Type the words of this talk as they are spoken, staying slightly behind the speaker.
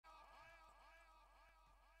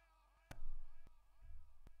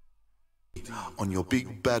on your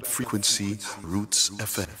big bad frequency, Roots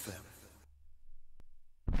FM.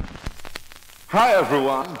 Hi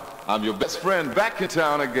everyone, I'm your best friend back in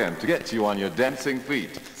town again to get you on your dancing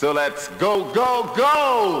feet. So let's go, go,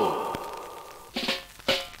 go!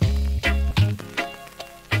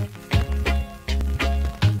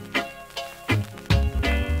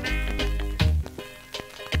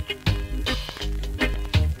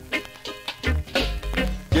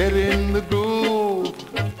 Get in the groove,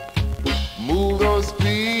 move those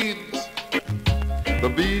feet. The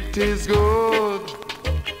beat is good,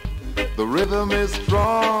 the rhythm is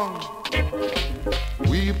strong.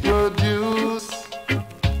 We produce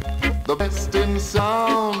the best in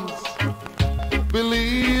sounds.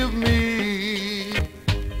 Believe me,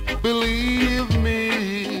 believe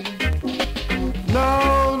me.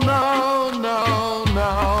 No, no, no,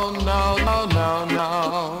 no, no, no, no,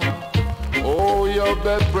 no. Oh, your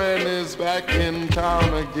best friend is back in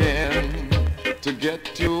town again to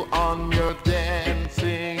get you on your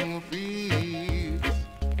dancing feet.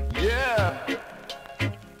 Yeah,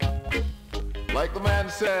 like the man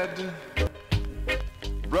said,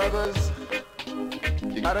 brothers,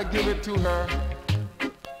 you gotta give it to her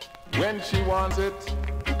when she wants it,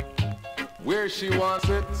 where she wants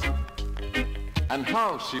it, and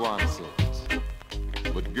how she wants it.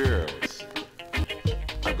 But girls,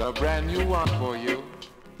 I've got a brand new one for you.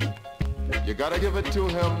 You gotta give it to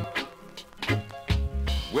him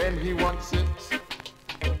when he wants it,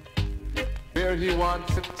 where he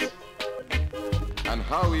wants it, and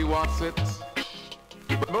how he wants it.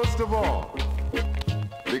 But most of all,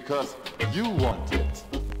 because you want it.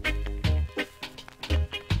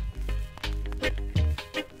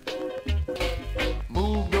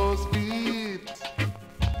 Move those feet,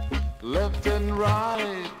 left and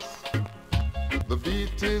right. The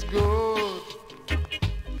beat is good,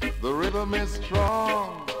 the rhythm is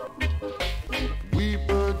strong. We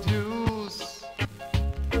produce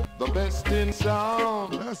the best in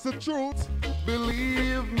sound. That's the truth.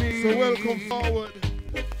 Believe me. So welcome forward.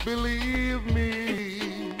 Believe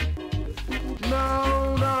me.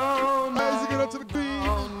 No, no, no. How's it get up to the queen?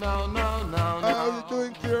 No, no, no, no. How you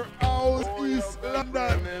doing here? House East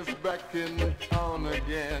London. Is back in town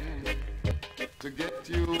again to get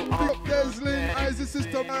you Big on up Desling, Isaac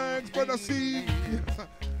Sister Max, Brother C.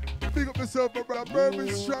 Big up yourself, my brother Bourbon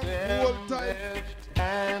Strap, hold tight.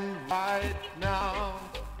 And right now,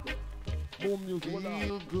 Boom music, what up?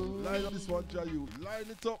 Line up this one, Jayu. Line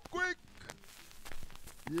it up quick.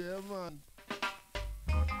 Yeah, man.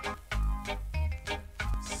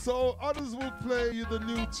 So others will play you the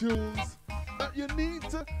new tunes that you need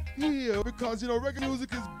to hear because, you know, reggae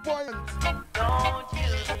music is buoyant.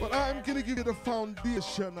 But I'm going to give you the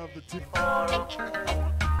foundation of the thing.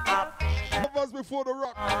 Lovers before the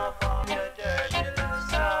rock.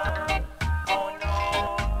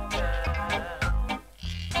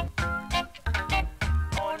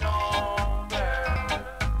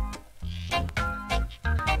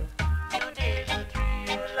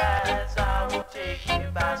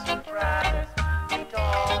 By surprise, you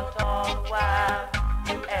talk wild,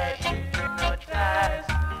 you act hypnotized.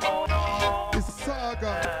 Oh no, it's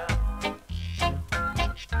saga.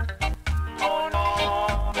 Oh no,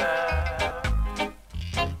 girl.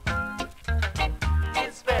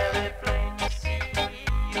 It's very plain to see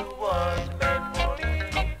you was meant for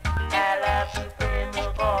me. I'll have to pay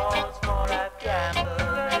the cost for I've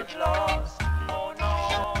gambled and lost. Oh no,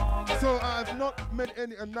 girl. So I've not made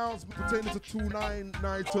any announcement pertaining to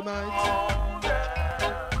 299 tonight.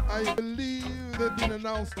 I believe they've been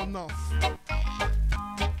announced enough.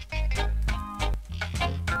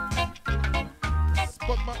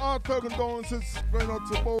 But my heartfelt condolences going out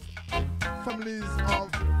to both families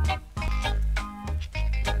of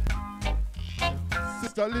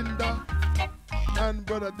Sister Linda and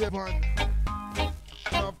Brother Devon.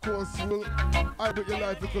 And of course, I bet your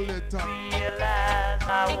life a little later. Realize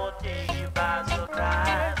I will take you by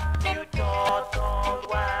surprise. You talk all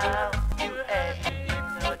while, you act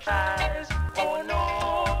hypnotized. Oh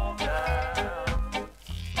no, girl.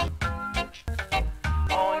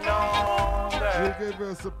 Oh no, girl. You gave her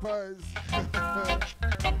a surprise.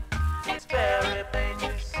 It's very plain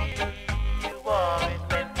to see you weren't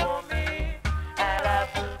meant for me. I'll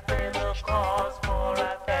have to pay the cost for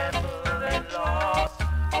a gamble and lost.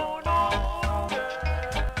 Oh no,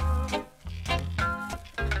 girl.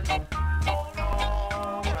 Oh no,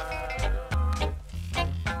 girl.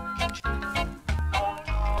 Oh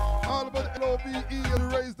no. All about the LOVE and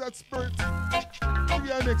raise that spirit. Give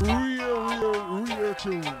you our next real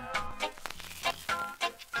tune.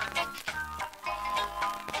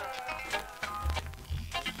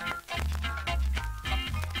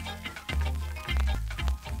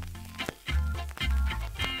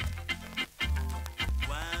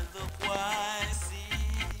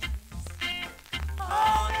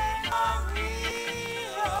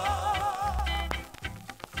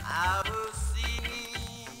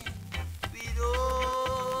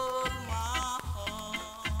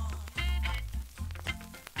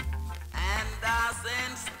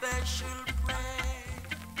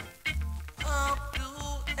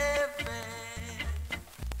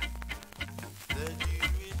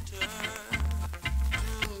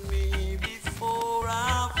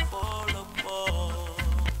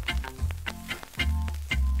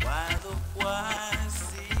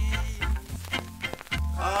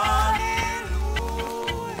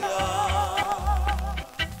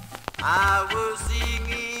 I was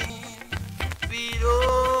singing, beat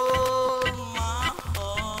on my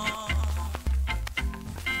heart.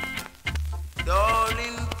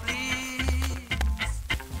 Darling, please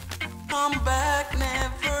come back,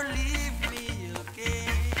 never leave me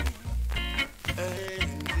again.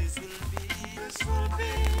 And this will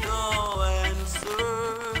be no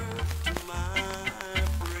answer to my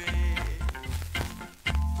prayer.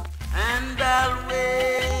 And I'll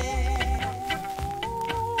wait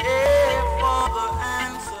for the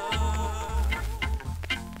answer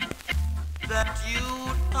that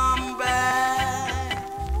you'd come back,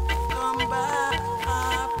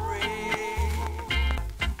 I pray.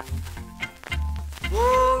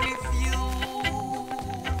 Oh, if you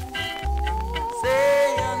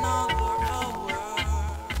say another hour.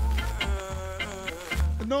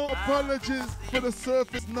 No apologies for the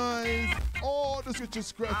surface knives or the switcher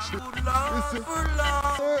scratches. Listen,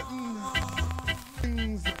 certain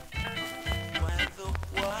things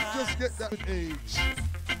just get that with age.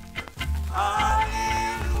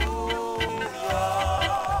 Hallelujah.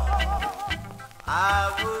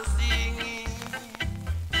 I was singing,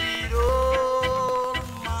 beat on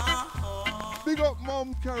my heart. Big up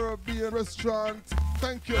Mom Caribbean Restaurant.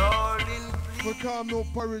 Thank you. Darling, for calm no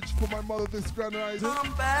porridge for my mother this grand rising.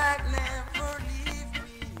 Come back, never leave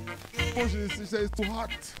me again. Unfortunately, she says it's too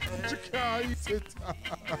hot. She can't eat it.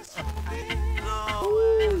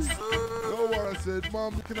 No what I said,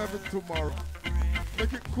 Mom, you can have it tomorrow.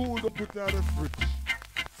 Make it cool, don't put it out of the fridge.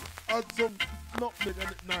 Add some nutmeg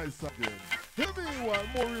and it nice again. Here me one,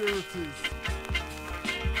 more rarities.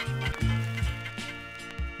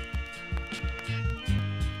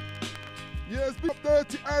 Yes, big up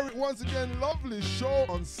Dirty Eric once again. Lovely show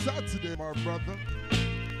on Saturday, my brother.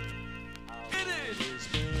 It's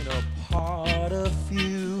been a part of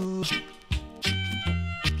you,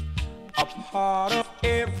 a part of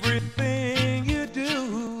everything you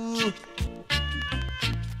do.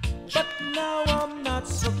 But now I'm not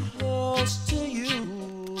so close to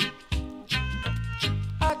you.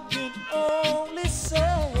 I can only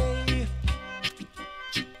say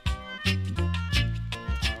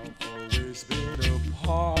I've always been a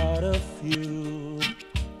part of you.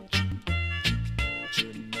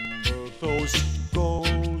 Remember those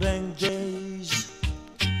golden days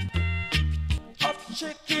of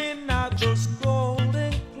checking out those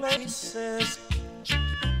golden places.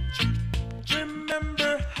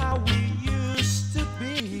 Remember how we used to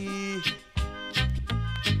be.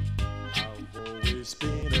 I've always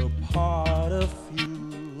been a part of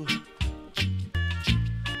you.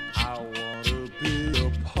 I want to be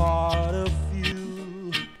a part of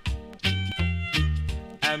you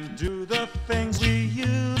and do the things we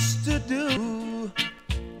used to do,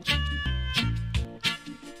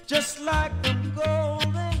 just like the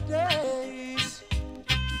golden days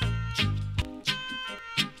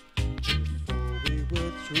before we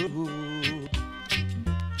were through.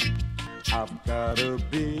 I've gotta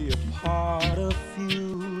be a part of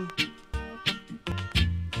you.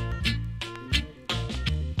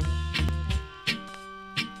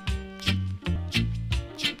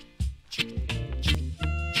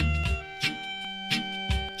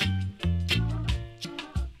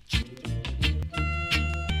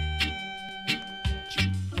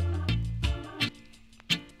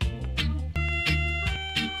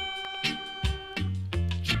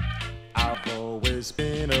 I've always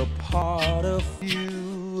been a part of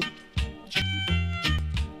you,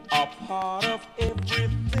 a part of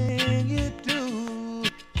everything you do.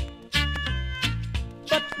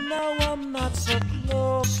 But now I'm not so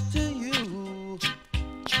close to you.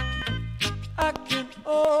 I can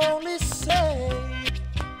only say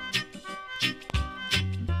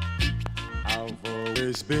I've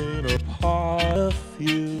always been a part of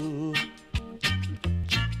you.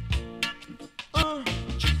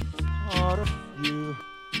 Part of you.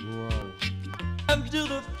 Wow. And do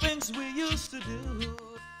the things we used to do.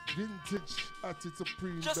 Vintage at its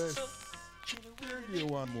supreme Just best. so Here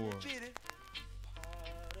one more.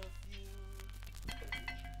 part of you.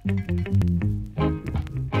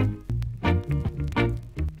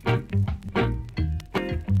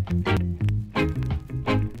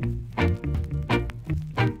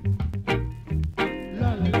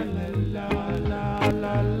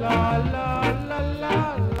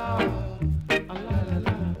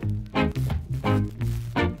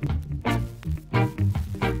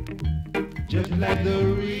 Just like the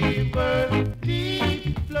river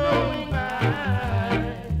keep flowing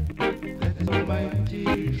by, that's all my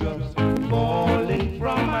teardrops falling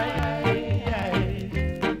from my eyes.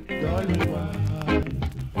 Darling,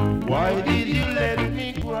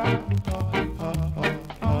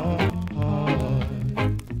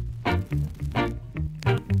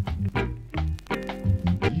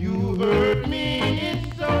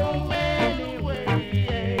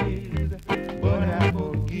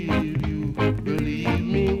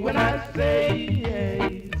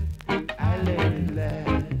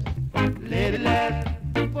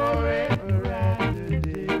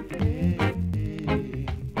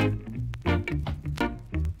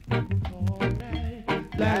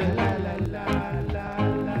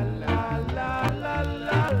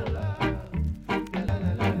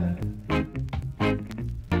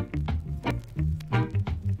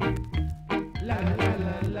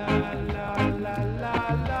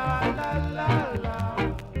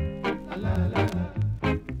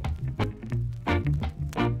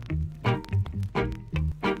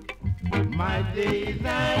 My days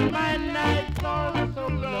and my nights are so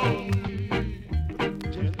lonely,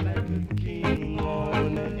 just like a king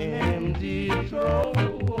on an empty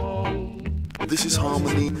throne. This is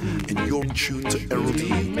Harmony, and you're tuned to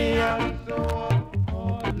Errolldee. Me I'm so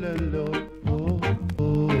all alone.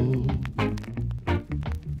 Oh.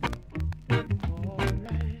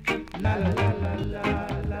 La la la la la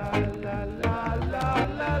la la la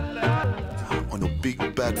la la. On a big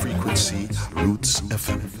bad frequency, Roots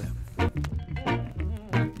FM.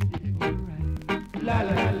 La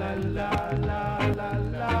la la la la la la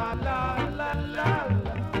la la la.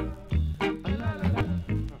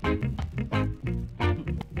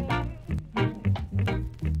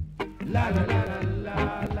 La la la la la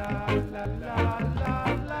la la la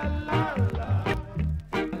la la.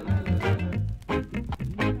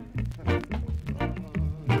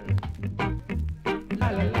 La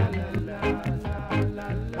la la la la la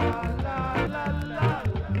la la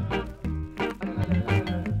la.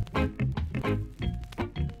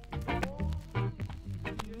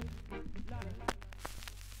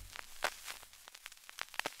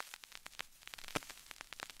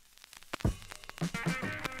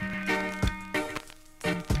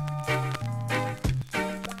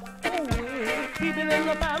 Keep it in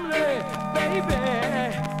the family, baby.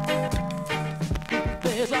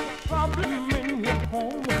 There's a problem in your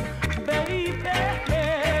home, baby.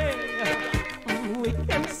 We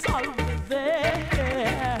can solve it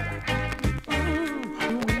there.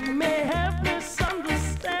 We may have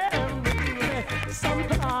misunderstanding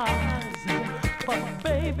sometimes, but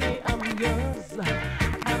baby, I'm yours,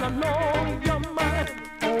 and I know you're mine.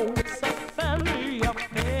 Oh, it's a family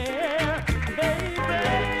affair, baby.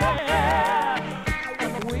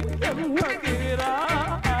 We can work it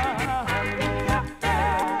out.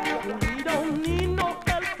 We don't need no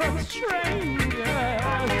help from strangers.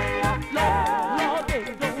 Lord, they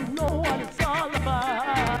don't know what it's all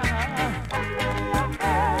about.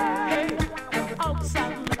 Hey, I'm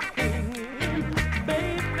outside looking in,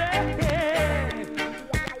 baby.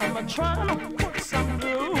 I'm trying to put some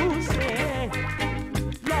blues in.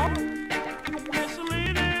 Lord,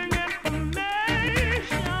 misleading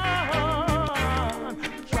information.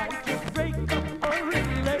 Trying to break up a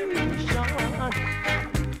relation.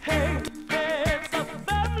 Hey, it's a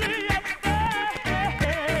family affair.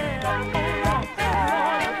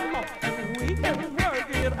 And we can work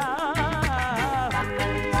it out.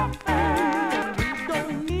 We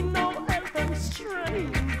don't need no help from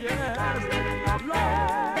strangers.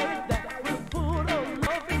 Lord, that will put our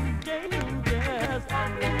love in dangers.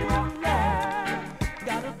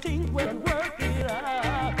 Gotta think we'll work it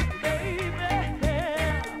out, baby.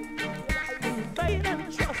 Faith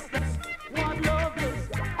and trust, that's what love is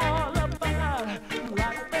all about.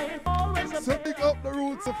 Life ain't always a So pick up the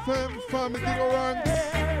Roots FM family, dig around.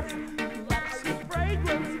 life's a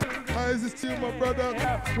fragrance. I is to my brother,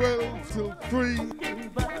 12 till 3.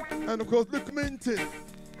 And of course, look minted.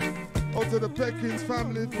 Out to the Peckins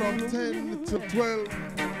family from 10 to 12.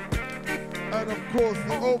 And of course,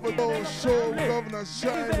 the Overdose Show, Governor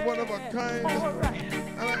Shine, one of a kind.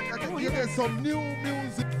 And I can give you some new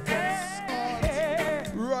music from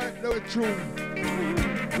start right now with tune.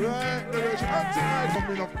 Right now with tune. And tonight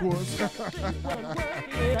coming, of course.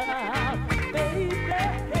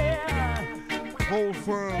 Hold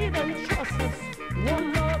firm. Even trust us,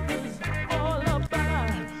 one love is all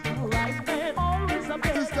about. Life ain't always a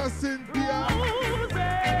bit. Sister Cynthia.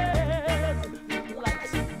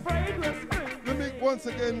 Life's a fragrance. Let me once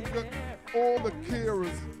again get all the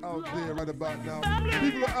carers out there right about now.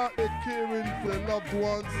 People are out there caring for their loved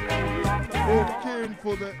ones, or caring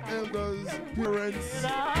for their elders, parents,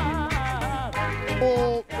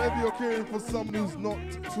 or maybe you're caring for someone who's not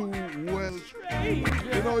too well.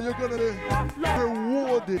 You know, you're gonna be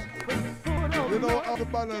rewarded. You know how the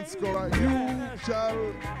balance go, right? You shall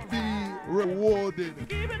be rewarded.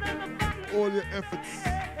 All your efforts.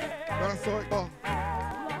 That's how it goes.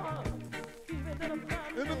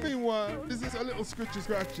 In the meanwhile, this is a little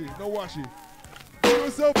scratchy, no washy. Give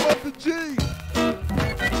yourself up to G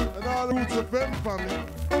and all the Roots of M family.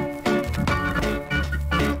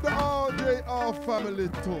 The RJR family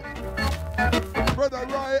too. Brother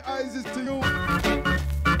Rai, eyes is to you.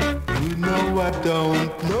 You know I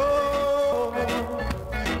don't know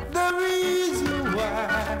the reason why,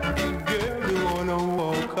 girl, you wanna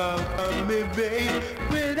walk out of me, babe,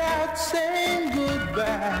 without saying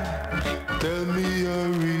goodbye. Tell me a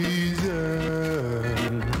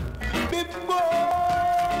reason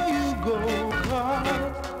before you go,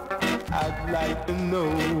 'cause I'd like to know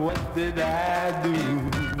what did I do?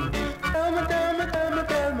 Tell me, tell me, tell me,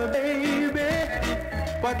 tell me, baby.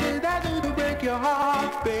 What did I do to break your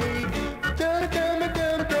heart, babe? Tell me, tell me,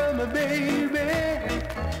 tell me, tell me, baby.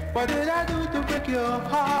 What did I do to break your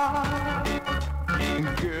heart?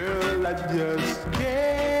 Girl, I just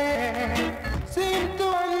can't seem to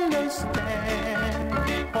understand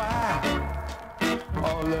why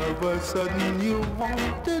all of a sudden you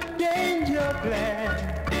want to change your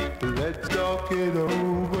plan. Let's talk it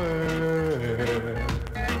over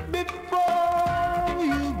before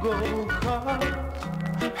you go, 'cause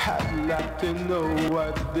I'd like to know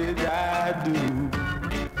what did I do.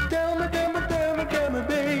 Tell me, tell me, tell me, tell me,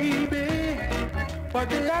 baby. What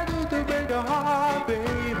did I do to break your heart,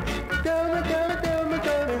 babe? Tell me, tell me, tell me,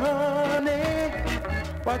 tell me, honey.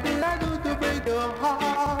 What did I do to break your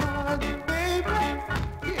heart, baby?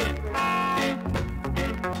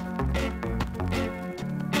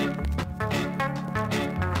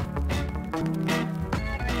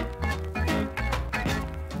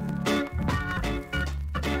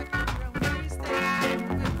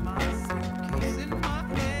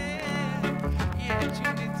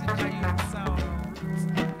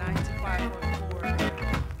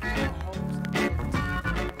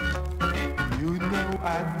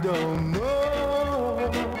 I don't know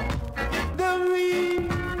the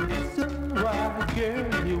reason why,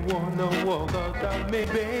 girl, you wanna walk out on me,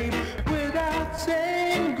 babe, without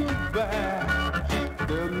saying goodbye.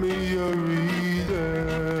 Tell me your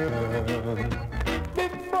reason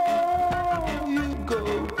before you go,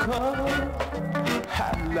 'cause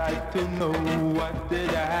I'd like to know what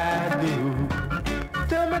did I do.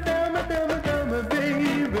 Tell me, tell me, tell me, tell me,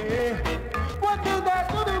 baby. What did I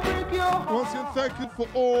do to break your heart? Once again, thank you for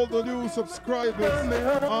all the new subscribers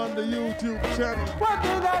on the YouTube channel. What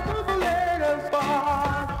did I do to let us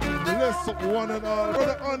fall? Bless up one and all.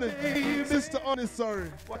 Brother Honey, Sister Honey, sorry.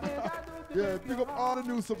 Yeah, pick up all the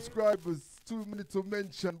new subscribers. Too many to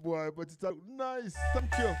mention, boy, but it's nice.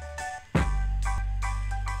 Thank you.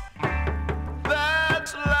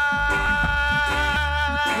 That's life.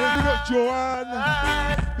 Yeah, big up Joanne.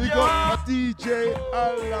 Big up a DJ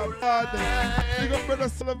Alabad. Big up Brother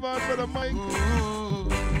Sullivan, Brother Mike.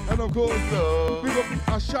 And of course, big up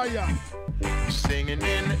Ashaya. Singing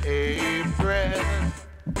in April,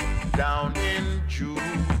 down in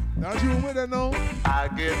June. Now you with it now? I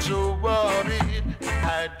get so worried,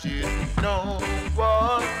 I didn't know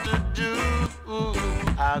what to do.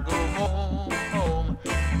 I go home,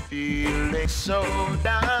 feeling so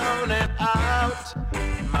down and out.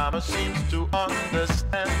 Mama seems to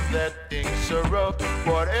understand that things are rough.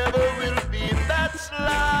 Whatever will be, that's life.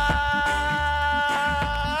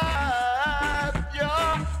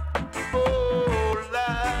 Your whole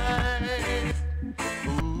life.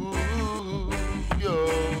 Ooh,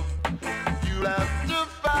 you'll have to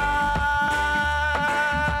fight.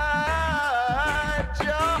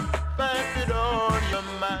 Fight with all your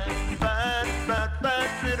might.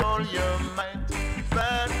 Fight with all your might.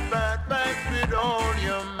 Fight with all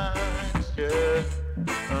your might. Yeah.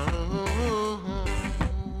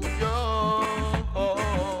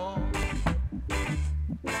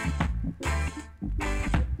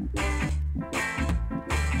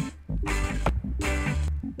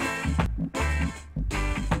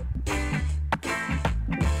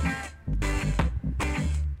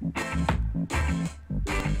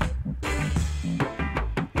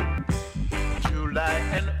 July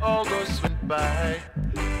and August went by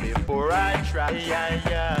before I try.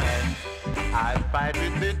 I fight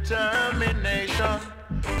with determination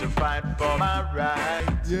to fight for my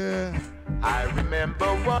rights. Yeah. I remember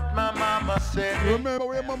what my mama said. Remember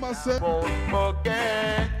what your mama said? I won't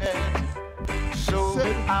forget. So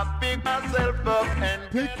I pick myself up and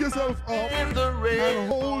pick yourself up in the rain and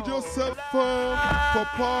hold yourself firm for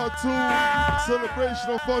part 2 celebration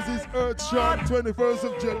of Fuzzy's Earth Shot 21st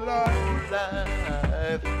of July.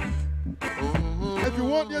 If you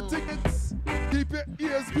want your tickets, keep your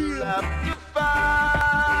ears peeled.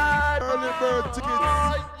 Early bird tickets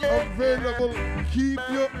available. Keep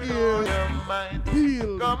your ears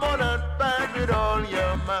peeled. Come on and fight with all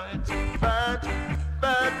your might. Fight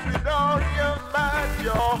with all your might,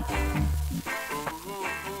 yo.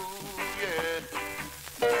 Yeah.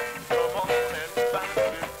 Come on and fight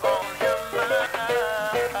with all your might.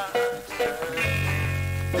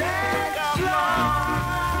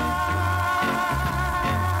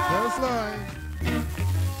 That's life.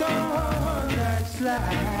 That's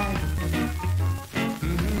life.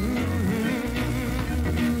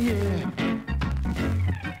 Yeah.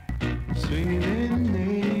 Swinging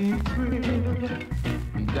in April,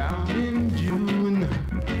 down in June.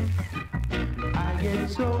 I get get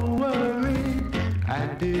so worried, I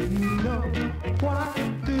didn't know what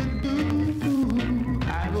to do.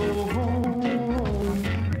 I go home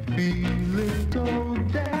feeling so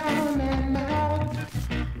down and out.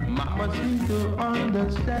 Mama seemed to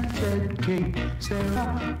understand, said, Kate,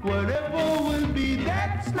 Sarah, whatever will be,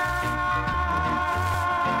 that's not.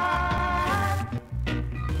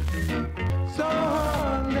 So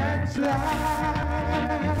that's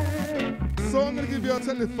life. So I'm gonna give you a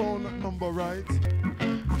telephone number, right?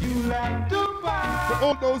 You like to fight. For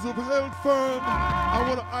all those who've held firm, I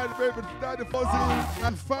want to idolize with Daddy Fuzzy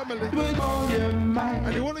and family. With all your might.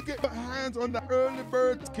 And you want to get your hands on the early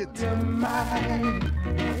bird kit. Your might.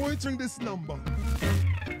 I want you to ring this number.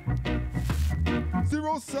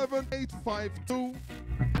 07852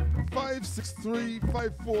 563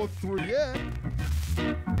 543. Yeah,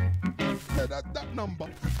 that number.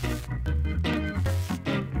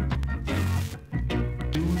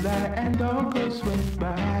 July and August went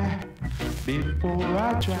by before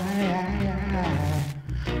I try.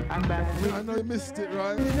 I'm back with I know you missed it,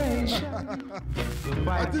 right?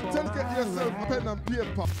 I did tell you to get yourself a pen and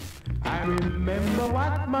paper. I remember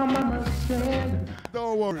what my mama said.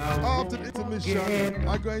 Don't worry, after the intermission,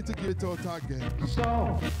 I'm going to give it out again.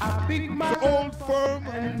 So I pick my Old Firm,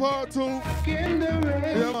 part 2. in the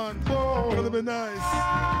rain. Yeah, man, gonna be nice.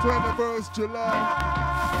 21st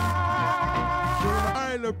July. We're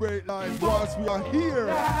gonna celebrate life whilst we are here,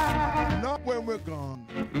 not when we're gone.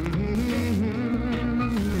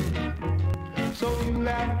 So you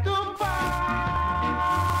have to fight.